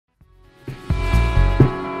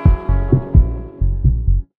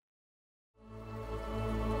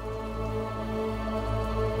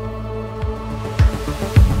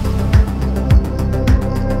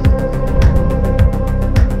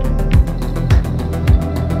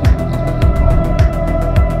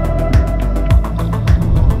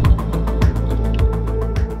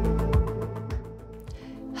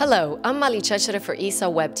I'm Ali Chechere for ESA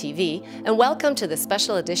Web TV, and welcome to the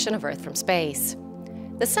special edition of Earth from Space.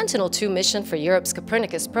 The Sentinel-2 mission for Europe's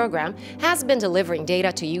Copernicus program has been delivering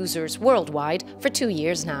data to users worldwide for 2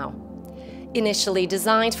 years now. Initially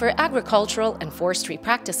designed for agricultural and forestry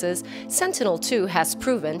practices, Sentinel-2 has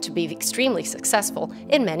proven to be extremely successful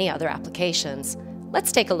in many other applications.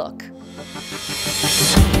 Let's take a look.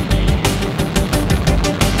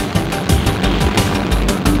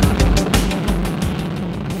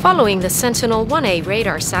 Following the Sentinel-1A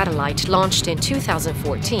radar satellite launched in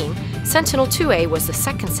 2014, Sentinel-2A was the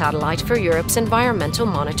second satellite for Europe's Environmental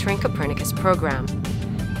Monitoring Copernicus program.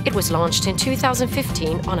 It was launched in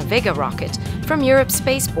 2015 on a Vega rocket from Europe's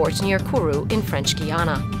spaceport near Kourou in French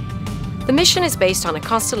Guiana. The mission is based on a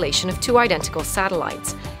constellation of 2 identical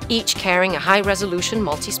satellites, each carrying a high-resolution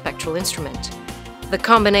multispectral instrument. The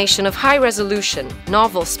combination of high-resolution,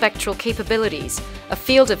 novel spectral capabilities, a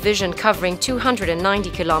field of vision covering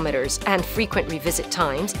 290 kilometers, and frequent revisit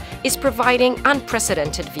times is providing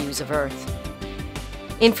unprecedented views of Earth.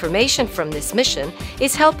 Information from this mission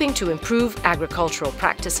is helping to improve agricultural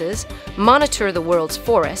practices, monitor the world's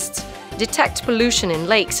forests, detect pollution in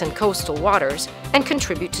lakes and coastal waters, and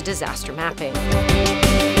contribute to disaster mapping.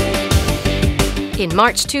 In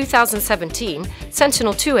March 2017,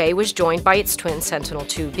 Sentinel-2A was joined by its twin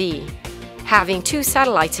Sentinel-2B. Having 2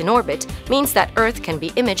 satellites in orbit means that Earth can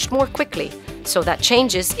be imaged more quickly, so that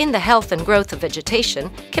changes in the health and growth of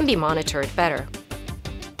vegetation can be monitored better.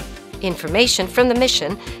 Information from the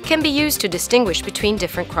mission can be used to distinguish between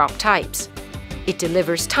different crop types. It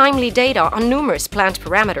delivers timely data on numerous plant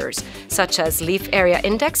parameters, such as leaf area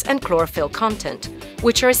index and chlorophyll content,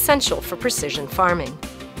 which are essential for precision farming.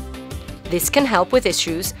 This can help with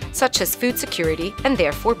issues such as food security and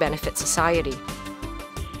therefore benefit society.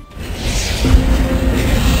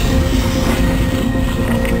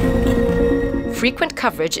 Frequent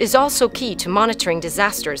coverage is also key to monitoring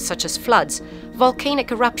disasters such as floods,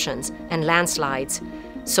 volcanic eruptions, and landslides,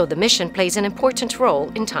 so the mission plays an important role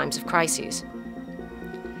in times of crises.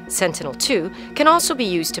 Sentinel-2 can also be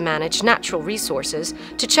used to manage natural resources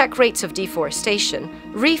to check rates of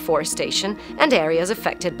deforestation, reforestation, and areas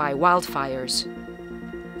affected by wildfires.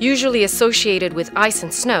 Usually associated with ice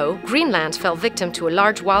and snow, Greenland fell victim to a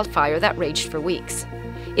large wildfire that raged for weeks.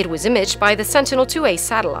 It was imaged by the Sentinel-2A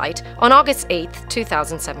satellite on August 8,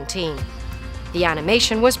 2017. The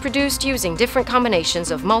animation was produced using different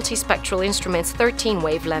combinations of multispectral instruments' 13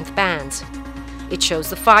 wavelength bands. It shows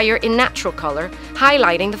the fire in natural color,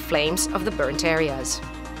 highlighting the flames of the burnt areas.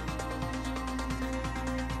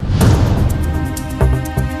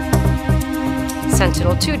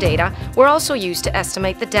 Sentinel-2 data were also used to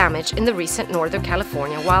estimate the damage in the recent Northern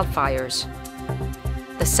California wildfires.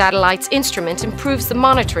 The satellite's instrument improves the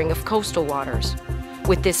monitoring of coastal waters.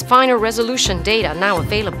 With this finer resolution data now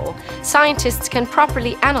available, scientists can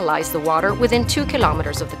properly analyze the water within 2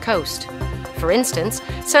 kilometers of the coast. For instance,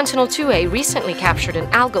 Sentinel-2A recently captured an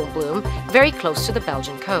algal bloom very close to the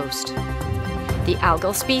Belgian coast. The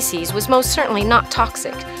algal species was most certainly not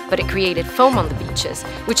toxic, but it created foam on the beaches,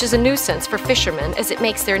 which is a nuisance for fishermen as it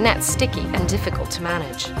makes their nets sticky and difficult to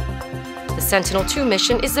manage. The Sentinel-2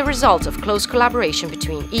 mission is the result of close collaboration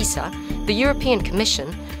between ESA, the European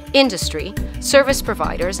Commission, industry, service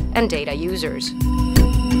providers, and data users.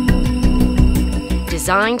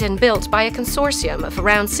 Designed and built by a consortium of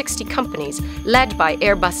around 60 companies led by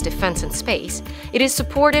Airbus Defence and Space, it is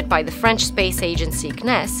supported by the French space agency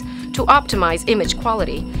CNES to optimize image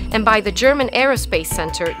quality and by the German Aerospace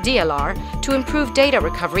Center DLR to improve data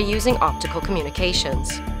recovery using optical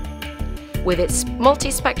communications. With its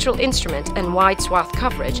multispectral instrument and wide swath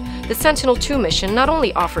coverage, the Sentinel-2 mission not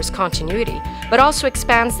only offers continuity, but also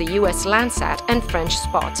expands the US Landsat and French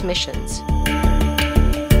SPOTS missions.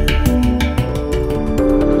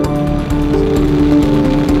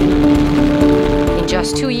 In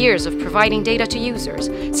just 2 years of providing data to users,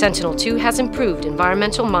 Sentinel-2 has improved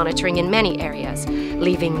environmental monitoring in many areas,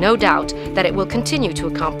 leaving no doubt that it will continue to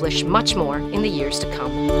accomplish much more in the years to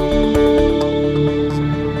come.